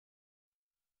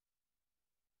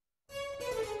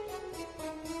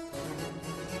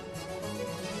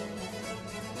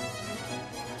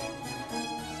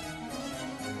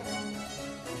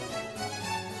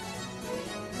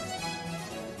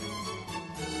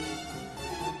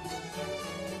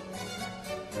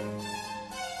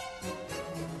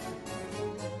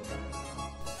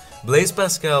Blaise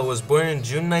Pascal was born on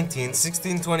June 19,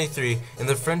 1623 in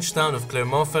the French town of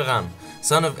Clermont-Ferrand,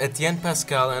 son of Etienne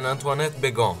Pascal and Antoinette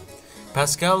Bégon.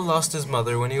 Pascal lost his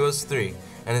mother when he was 3,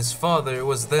 and his father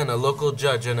was then a local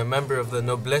judge and a member of the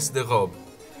noblesse de robe.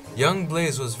 Young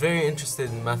Blaise was very interested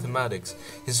in mathematics.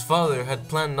 His father had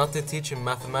planned not to teach him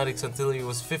mathematics until he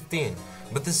was 15,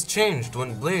 but this changed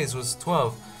when Blaise was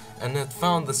 12 and had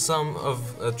found the sum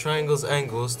of a triangle's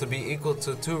angles to be equal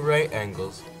to 2 right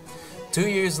angles. 2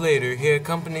 years later, he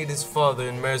accompanied his father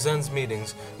in Merzin's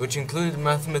meetings, which included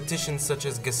mathematicians such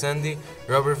as Gassendi,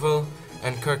 Roberval,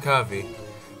 and Carcavy.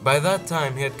 By that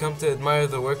time, he had come to admire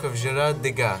the work of Gérard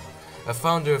Degas, a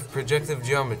founder of projective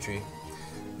geometry.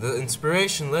 The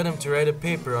inspiration led him to write a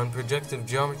paper on projective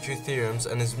geometry theorems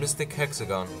and his mystic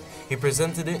hexagon. He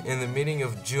presented it in the meeting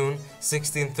of June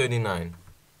 1639.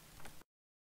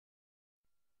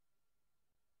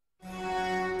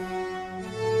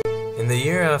 In the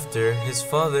year after, his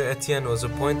father Etienne was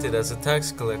appointed as a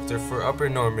tax collector for Upper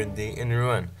Normandy in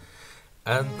Rouen.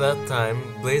 At that time,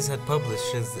 Blaise had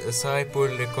published his Essai pour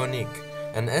les coniques,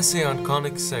 an essay on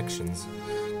conic sections.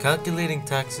 Calculating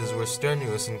taxes were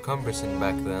strenuous and cumbersome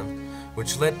back then,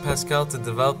 which led Pascal to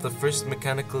develop the first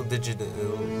mechanical digital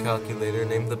calculator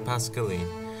named the Pascaline.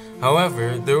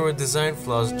 However, there were design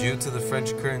flaws due to the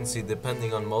French currency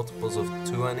depending on multiples of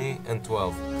 20 and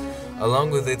 12.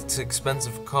 Along with its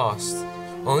expensive cost,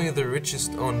 only the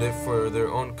richest owned it for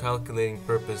their own calculating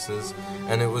purposes,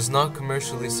 and it was not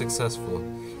commercially successful.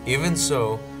 Even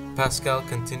so, Pascal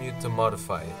continued to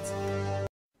modify it.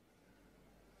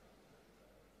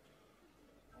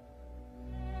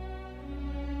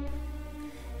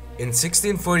 In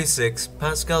 1646,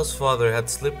 Pascal's father had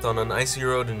slipped on an icy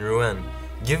road in Rouen.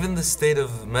 Given the state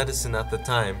of medicine at the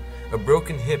time, a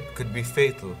broken hip could be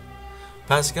fatal.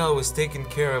 Pascal was taken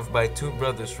care of by 2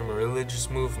 brothers from a religious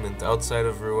movement outside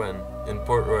of Rouen, in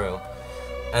Port Royal,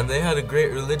 and they had a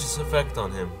great religious effect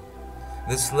on him.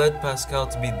 This led Pascal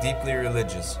to be deeply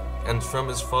religious, and from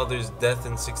his father's death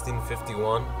in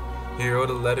 1651, he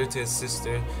wrote a letter to his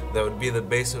sister that would be the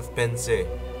base of Pensée.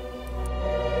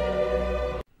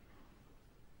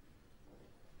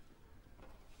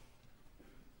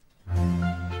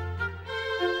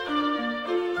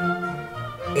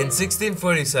 In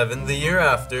 1647, the year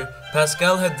after,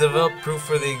 Pascal had developed proof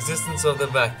for the existence of the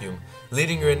vacuum,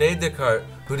 leading René Descartes,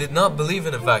 who did not believe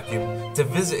in a vacuum, to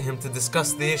visit him to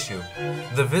discuss the issue.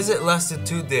 The visit lasted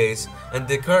 2 days, and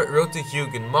Descartes wrote to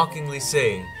Huygens mockingly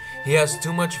saying, "He has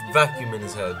too much vacuum in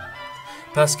his head."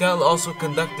 Pascal also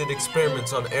conducted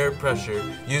experiments on air pressure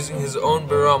using his own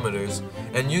barometers,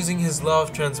 and using his law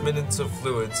of transmittance of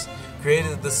fluids,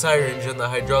 created the syringe and the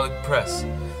hydraulic press,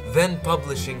 then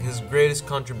publishing his greatest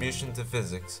contribution to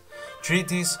physics,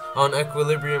 Treatise on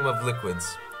Equilibrium of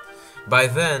Liquids. By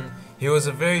then, he was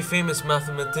a very famous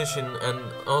mathematician and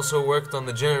also worked on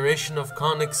the generation of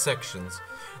conic sections,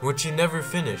 which he never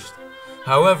finished.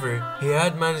 However, he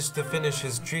had managed to finish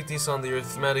his treatise on the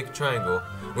arithmetic triangle,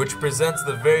 which presents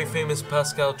the very famous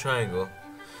Pascal triangle.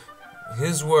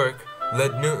 His work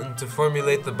led Newton to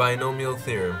formulate the binomial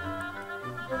theorem.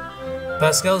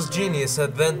 Pascal's genius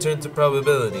had then turned to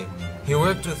probability. He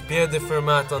worked with Pierre de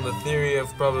Fermat on the theory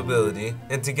of probability,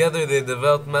 and together they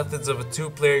developed methods of a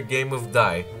 2-player game of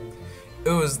die. It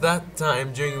was that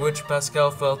time during which Pascal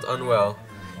felt unwell,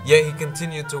 yet he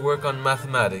continued to work on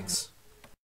mathematics.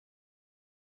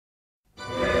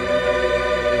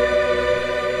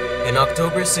 In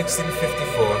October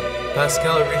 1654,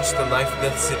 Pascal reached the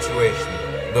life-death situation.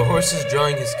 The horses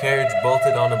drawing his carriage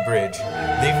bolted on a bridge,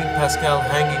 leaving Pascal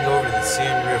hanging over the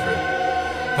Seine River.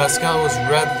 Pascal was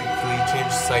radically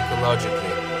changed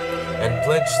psychologically, and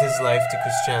pledged his life to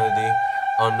Christianity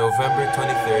on November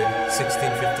 23,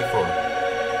 1654.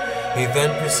 He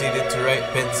then proceeded to write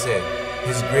Pensée,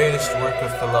 his greatest work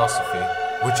of philosophy,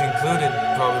 which included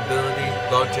probability,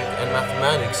 logic, and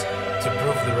mathematics to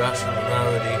prove the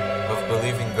rationality of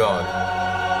believing God.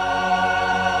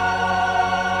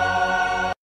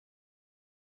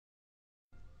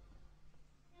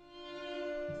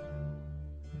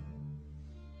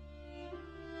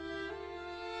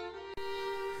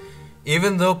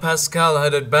 Even though Pascal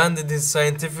had abandoned his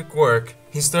scientific work,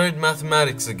 he started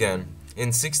mathematics again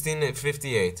in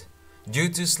 1658 due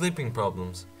to sleeping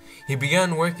problems. He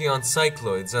began working on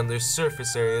cycloids and their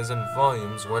surface areas and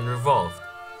volumes when revolved.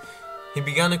 He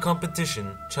began a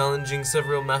competition, challenging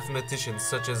several mathematicians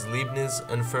such as Leibniz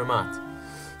and Fermat.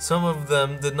 Some of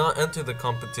them did not enter the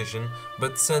competition,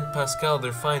 but sent Pascal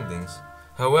their findings.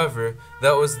 However,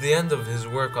 that was the end of his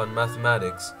work on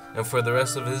mathematics, and for the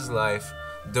rest of his life,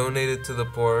 donated to the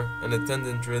poor and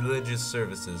attended religious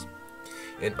services.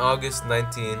 In August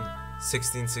 19,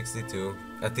 1662,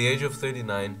 at the age of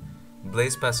 39,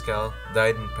 Blaise Pascal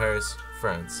died in Paris,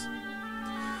 France.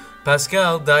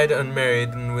 Pascal died unmarried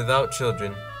and without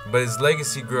children, but his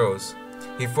legacy grows.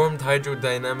 He formed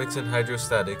hydrodynamics and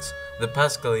hydrostatics, the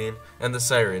Pascalian, and the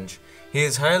syringe. He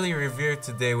is highly revered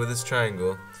today with his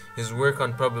triangle. His work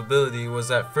on probability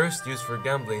was at first used for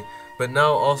gambling, but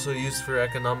now also used for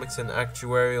economics and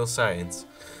actuarial science.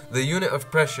 The unit of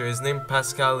pressure is named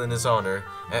Pascal in his honor,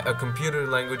 a computer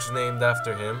language named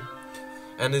after him,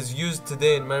 and is used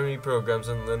today in memory programs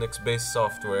and Linux-based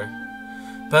software.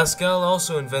 Pascal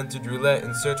also invented roulette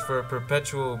in search for a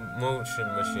perpetual motion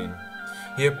machine.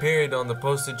 He appeared on the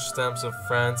postage stamps of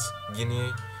France,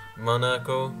 Guinea,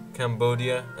 Monaco,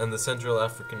 Cambodia, and the Central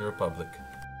African Republic.